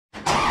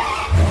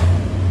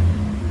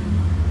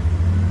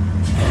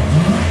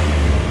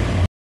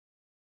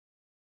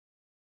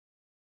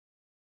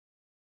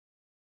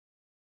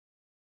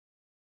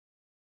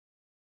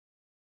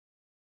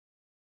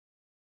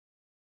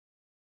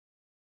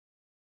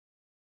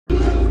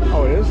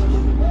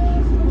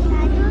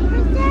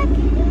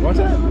What's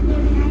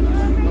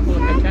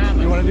that?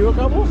 You want to do a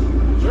couple?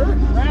 Sure.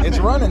 It's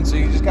running, so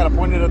you just got to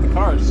point it at the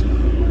cars. Hear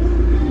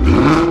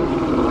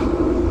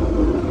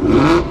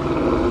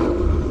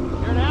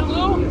that,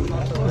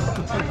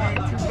 Lou?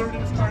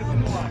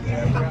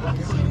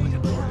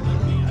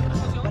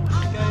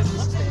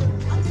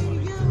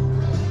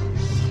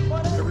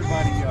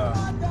 Everybody,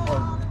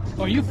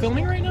 Oh, are you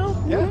filming right now?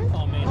 Yeah.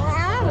 Oh, man.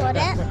 I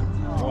wouldn't.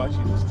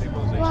 watching the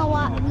stabilization. You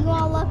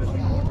wanna look?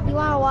 You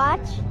wanna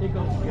watch?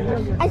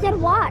 I said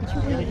watch. Watch,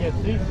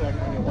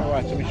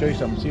 let me show you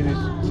something.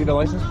 See the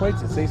license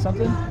plates that say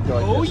something? You go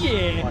like Oh, this.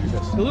 yeah. Watch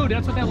this. Lou,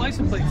 that's what that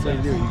license plate What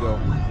says. do you do? You go.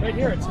 Right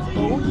here, it says,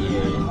 oh,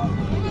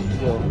 yeah. You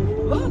go.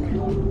 Look.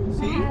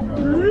 See?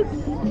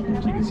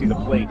 So you can see the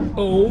plate.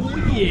 Oh,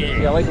 See,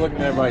 yeah. I like looking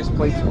at everybody's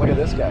plates. Look at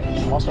this guy.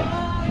 Also.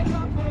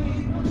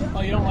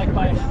 Oh, you don't like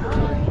my... You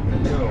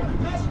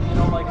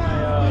don't like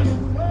my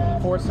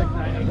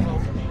 4698?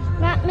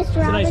 Not Mr. a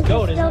nice Robbins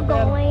goat, is still isn't it, man?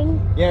 going.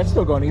 Yeah, it's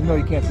still going, even though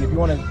you can't see. If you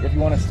want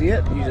to see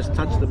it, you just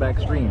touch the back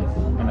screen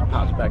and it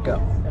pops back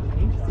up.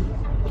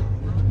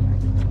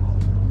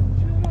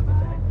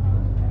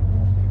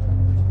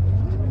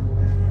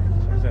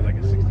 Is that like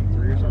a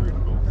 63 or something?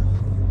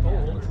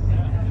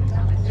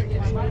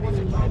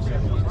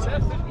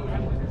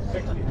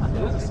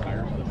 It is a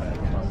siren in the back.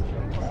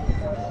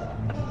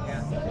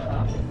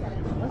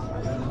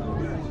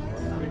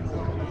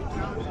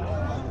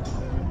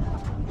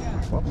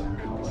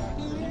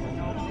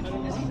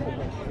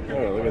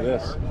 Oh, look at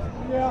this.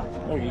 Yeah.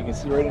 Oh, you can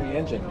see right in the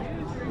engine.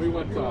 We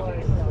went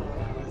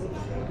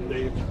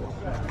Dave.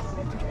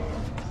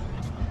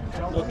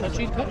 No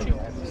touchy. The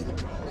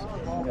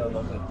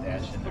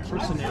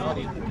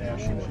personality of the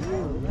dash.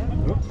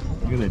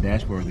 Look at the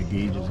dashboard with the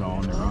gauges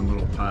all in their own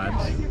little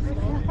pods.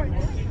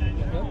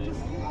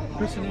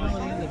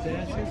 Personality of the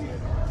dashes.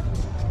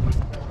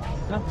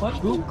 Not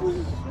much.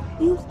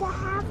 We used to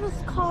have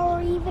this car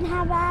or even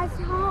have as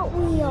Hot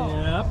Wheels.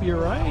 Yep,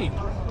 you're right.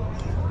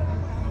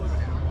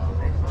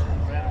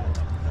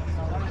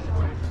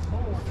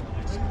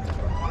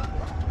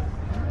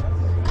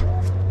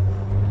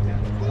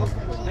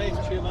 Hey,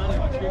 Giovanni,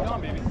 watch where you're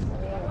going, baby.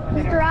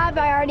 Mr. Rob,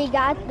 I already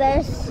got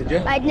this. Did you?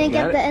 I didn't You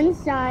got get the it?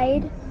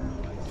 inside.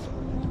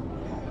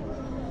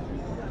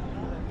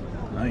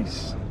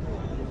 Nice.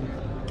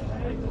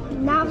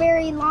 Not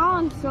very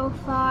long so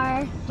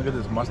far. Look at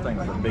this Mustang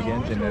with a big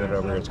engine in it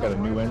over here. It's got a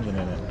new engine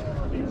in it.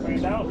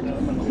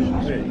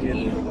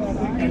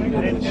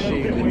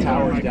 The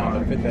towers down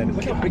to fit that.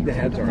 Look how big the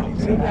heads are.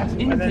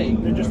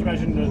 Intake. They just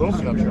measured the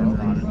Aluminum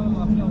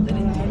on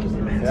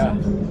it. Yeah.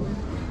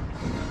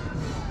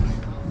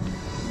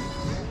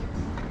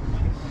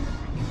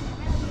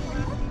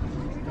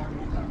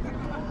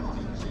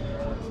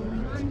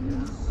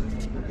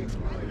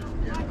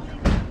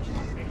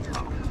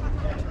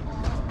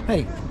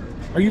 Hey,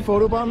 are you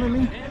photobombing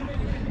me?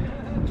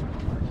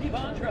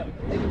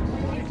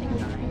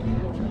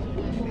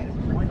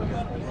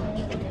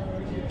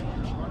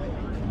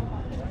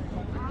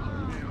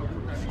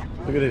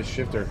 Look at this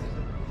shifter.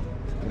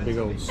 A big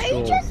old Are you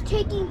skull. just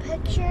taking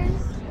pictures?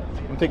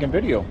 I'm taking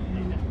video.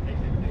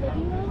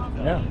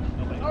 Yeah.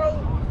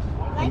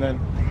 And then,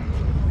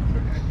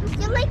 Is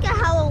it like a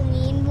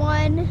Halloween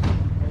one?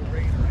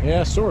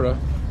 yeah, sorta.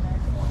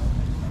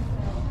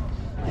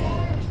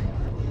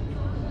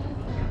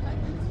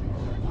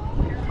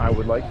 I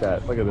would like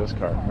that. Look at this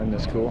car. Isn't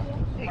this cool?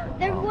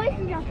 Their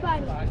voices are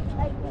fun.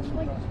 Like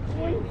when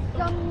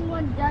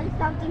someone does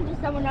something to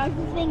someone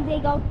else's thing, they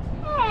go,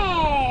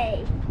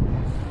 "Hey!"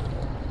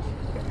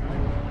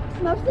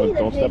 Mostly Look, the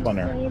don't big step on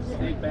there. boys.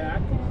 Stay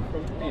back from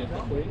the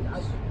vehicle, please.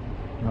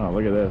 Oh,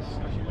 look at this.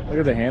 Look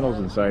at the handles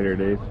inside here,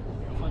 Dave.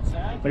 What's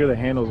that? Look at the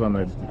handles on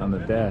the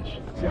dash.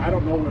 See, I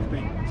don't know if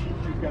they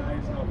teach you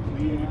guys how to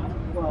lead.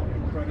 Well,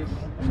 credit.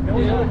 Yeah.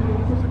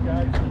 There's a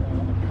guy,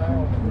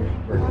 Kyle.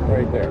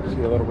 Right there. See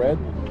the little red?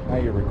 Now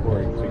you're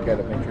recording. So you got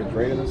to make sure it's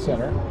right in the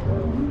center.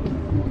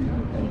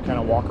 And you kind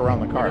of walk around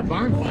the car.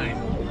 Barn find.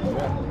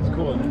 Yeah, it's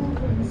cool, isn't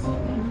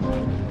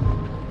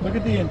it? Look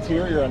at the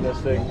interior on this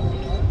thing.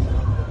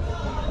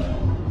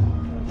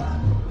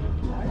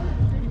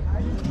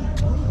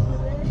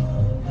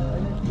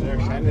 There,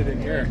 shine it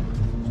in here.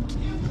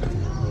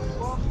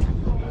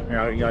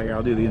 Here,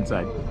 I'll do the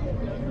inside.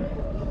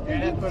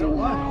 Yeah, but it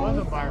was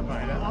a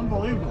firefighter.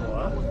 Unbelievable,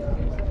 huh?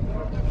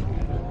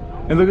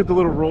 And look at the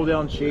little roll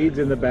down shades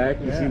in the back.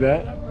 You see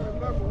that?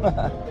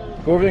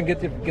 Go over there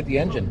and get the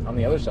engine on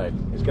the other side.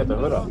 It's got the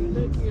hood up.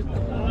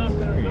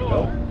 There you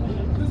go.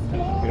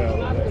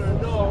 Get out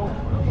of the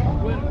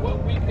way.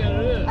 What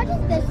weekend it is. What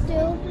does this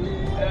do?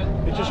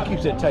 It just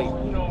keeps it tight.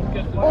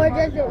 Or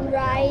does it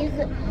rise?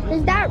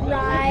 Does that You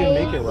rise? can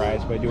make it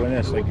rise by doing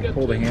this. Like you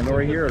pull the handle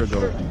right here, it'll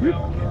go whoop,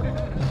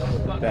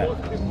 like that.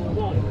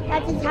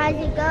 That's as high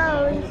as it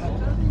goes.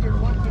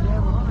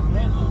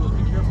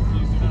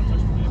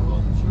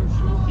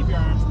 Keep your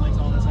arms and legs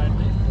on the side,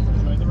 please.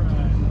 Enjoy the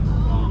ride.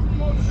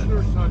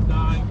 Sure, son,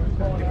 dying.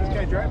 Get this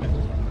guy driving.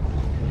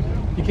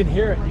 You can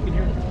hear it. You can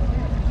hear it.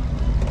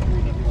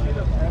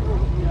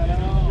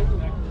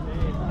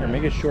 Here,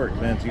 make it short,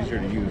 then it's easier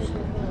to use.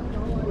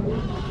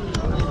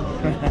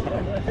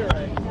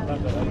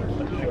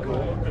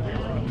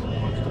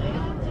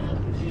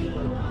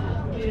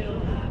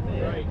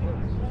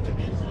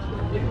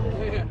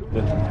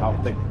 How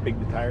thick, big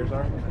the tires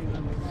are.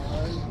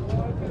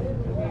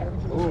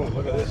 Oh,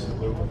 look at this,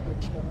 Lou.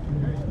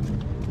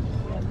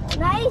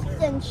 Nice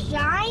and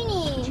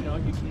shiny.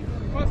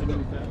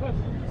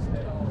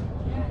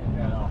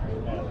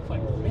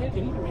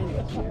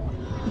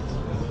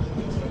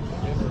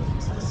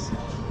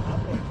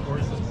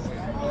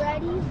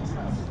 Ready?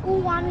 Who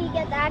want me to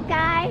get that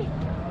guy?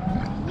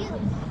 You.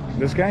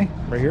 This guy,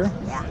 right here?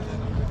 Yeah.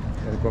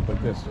 Gotta go up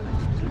like this.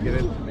 So get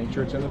it, make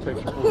sure it's in the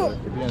picture.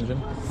 Get the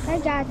engine. I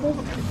got this.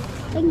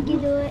 I can do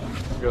it.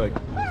 You're like,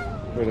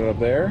 put it up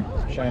there,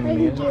 shine on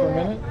the engine for a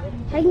minute.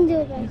 I can do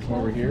it myself. Come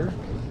over here,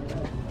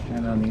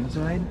 shine on the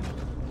inside.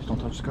 Just don't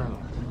touch the car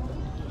though.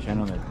 Shine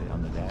on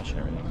the dash and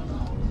everything.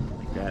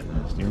 Like that,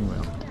 and the steering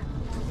wheel.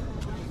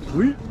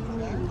 Sweet.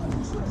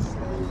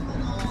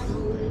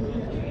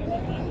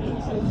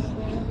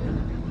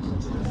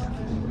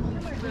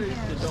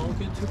 Don't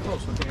get too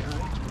close, okay?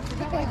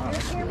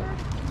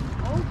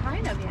 Oh,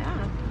 kind of,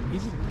 yeah.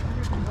 Easy.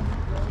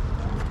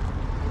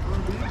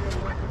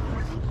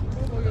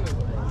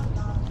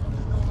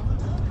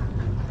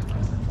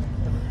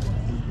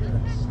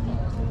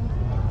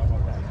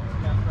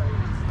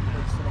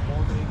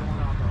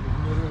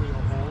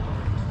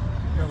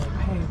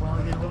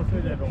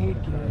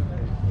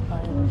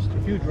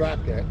 If you drop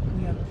that,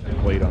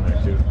 Plate on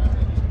there too.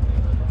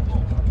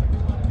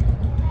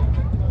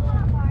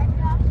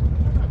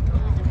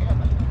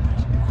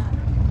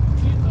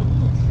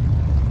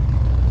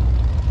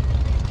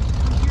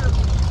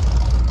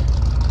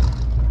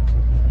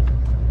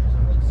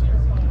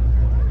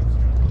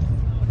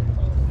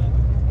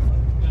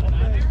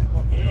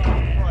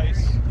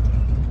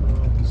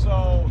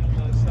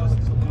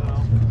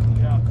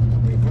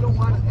 You don't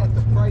want it at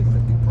the price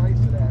that you price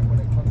it at when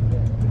it comes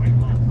in.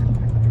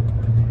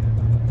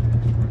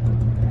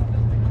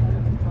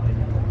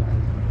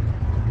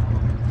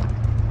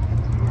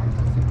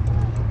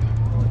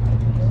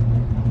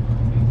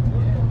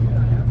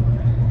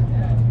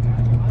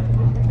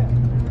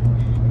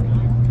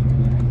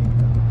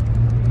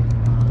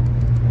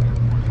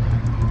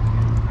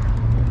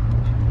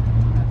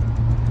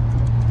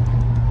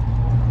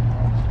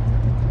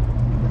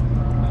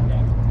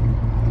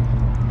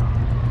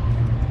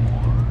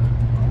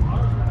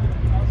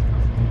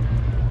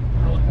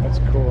 That's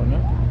cool, isn't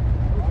it?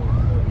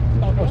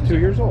 Almost 2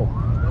 years old.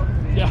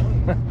 Yeah.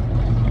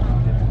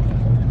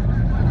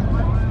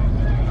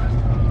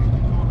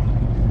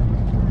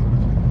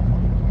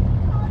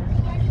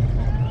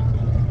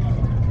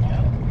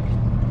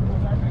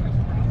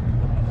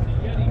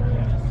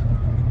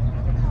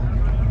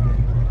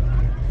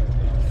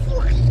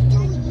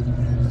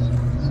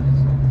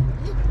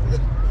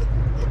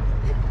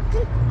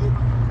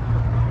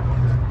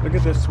 Look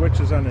at the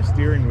switches on the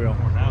steering wheel.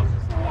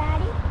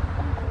 Daddy?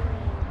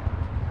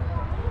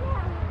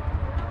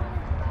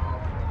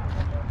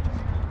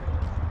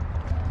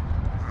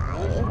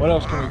 What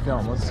else can we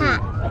film? Let's see.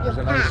 There's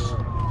a nice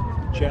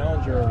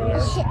Challenger over there.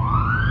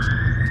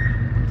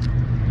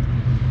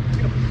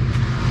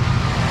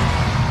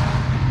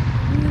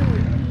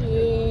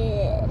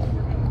 Yeah.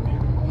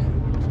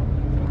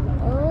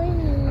 Oh,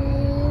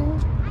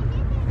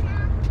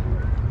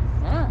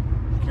 yeah.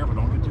 Careful,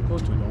 don't get too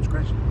close to it. Don't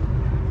scratch it.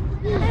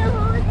 Yeah.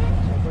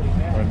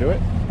 Want to do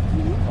it?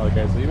 Oh, the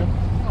guy's leaving?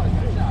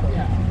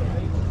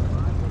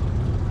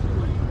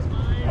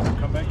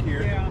 Come back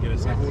here. Get a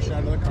sample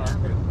shot of the car.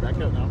 Back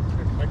up now.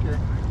 Come back here.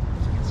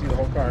 So you can see the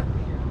whole car.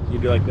 You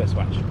do like this.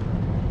 Watch.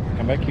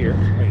 Come back here.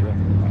 Wait, look.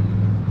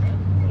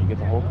 You get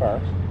the whole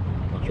car.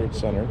 Make sure it's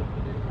centered.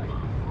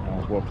 Now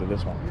we'll go up to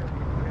this one.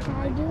 Can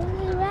I do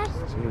the rest?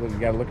 See, look, you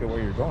gotta look at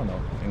where you're going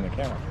though in the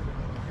camera.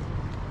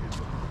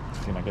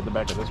 See, now get the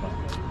back of this one.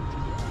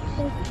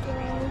 This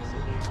way.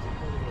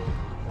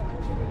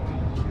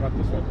 Not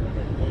this one.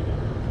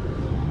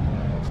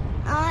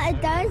 It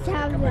does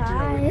have Come the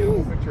back here. Get a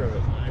eyes. picture of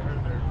it.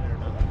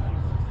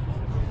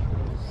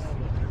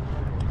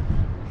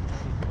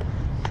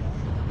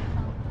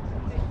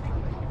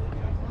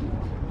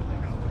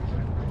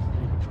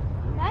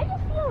 Did I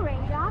just feel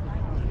raindrops?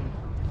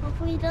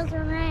 Hopefully it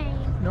doesn't rain.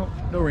 Nope,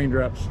 no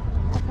raindrops.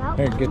 Well,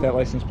 Here, get that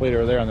license plate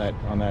over there on that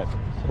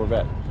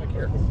Corvette. Back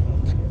here.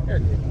 Here.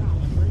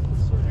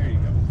 There you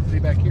go. See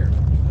back here.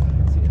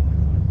 See it.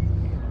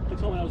 He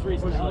told me I was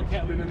racing the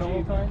Hellcat. Spinning the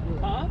whole time?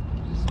 Huh?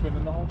 Just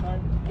spinning the whole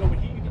time? No,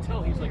 but you can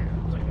tell he's like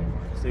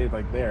Stay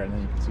like there, and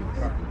then you can see the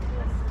car.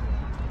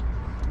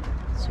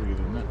 Sweet,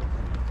 isn't it?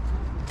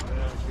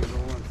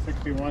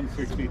 61,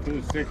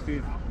 62,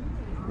 60.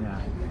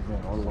 Yeah,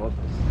 all the love.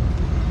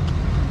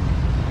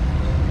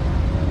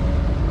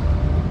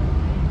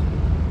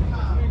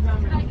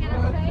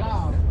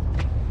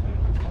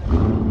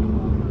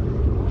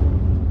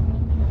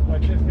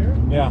 Like this here?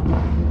 Yeah.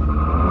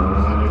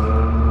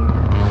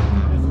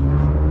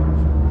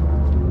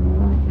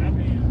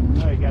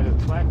 Oh, you got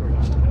his placard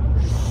on it.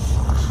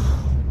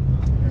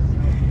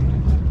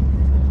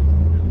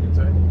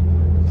 Inside.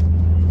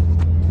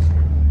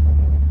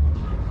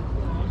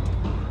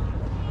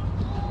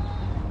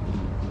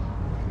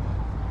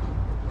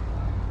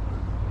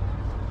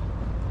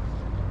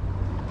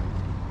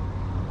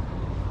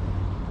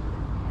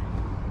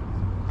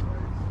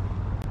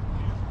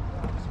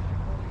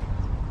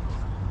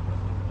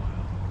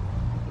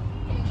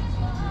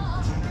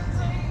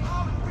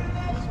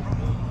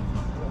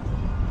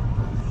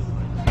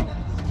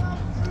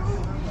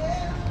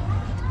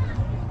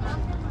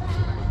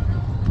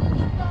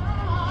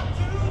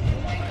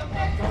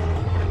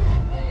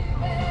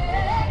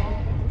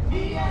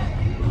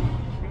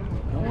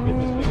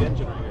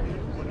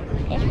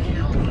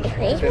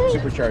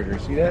 supercharger.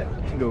 See that?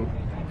 You can go.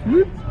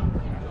 Whoop.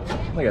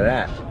 Look at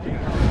that.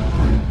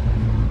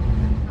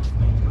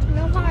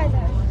 No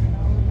farther.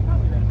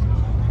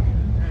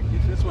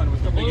 This one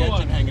with the big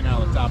engine hanging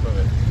out on the top of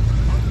it.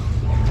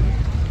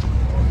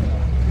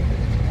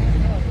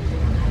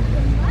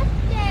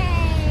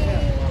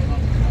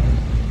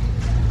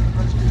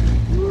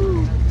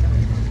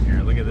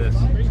 Here, look at this.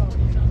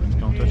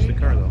 Don't touch the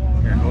car though.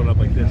 Here, hold it up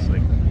like this.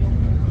 Like,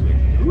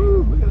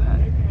 ooh, look at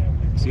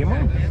that. See him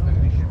on?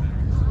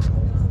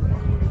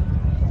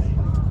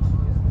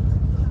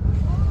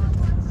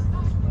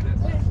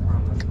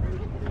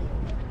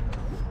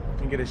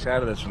 Let me get a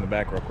shot of this from the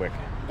back real quick.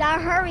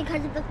 Gotta hurry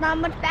because there's not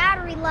much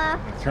battery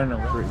left. Turn it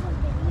over.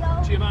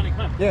 Giovanni,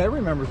 come. Yeah, it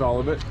remembers all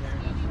of it.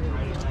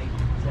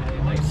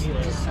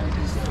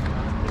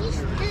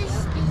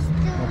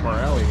 Up our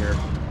alley here.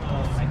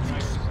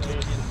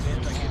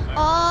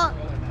 Oh,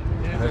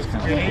 That's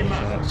kind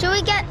of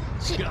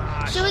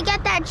should we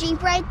get that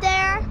Jeep right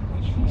there?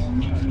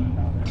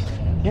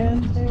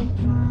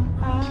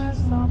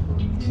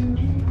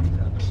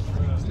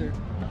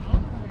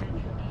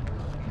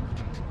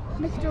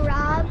 Mr.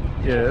 Rob,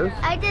 Yes.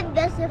 I did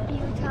this a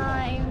few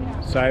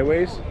times.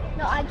 Sideways.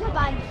 No, I kept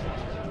on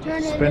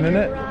turning Spinning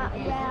it?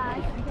 around. Yeah,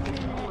 spinning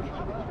it.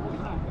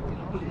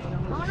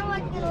 I wonder what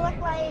it's gonna look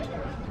like.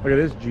 Look at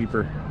this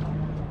Jeeper.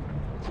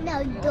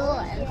 No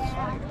doors.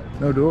 Yeah.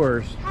 No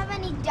doors. Have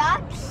any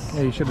ducks?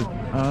 Yeah, you should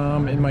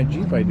have. In my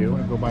Jeep I do.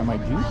 Want to go buy my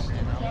Jeep?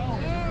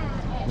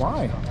 Yeah.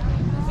 Why?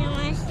 I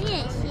want to see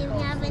it. See if you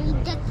have any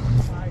ducks.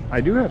 I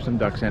do have some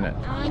ducks in it.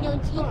 I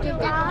want to take the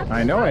ducks.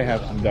 I know I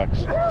have some ducks.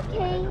 Is it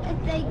okay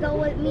if they go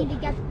with me to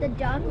get the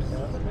ducks?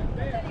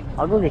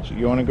 I'll go get you.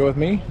 You want to go with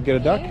me? Get a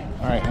duck?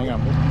 All right, hang on.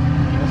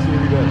 Let's see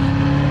what he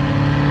does.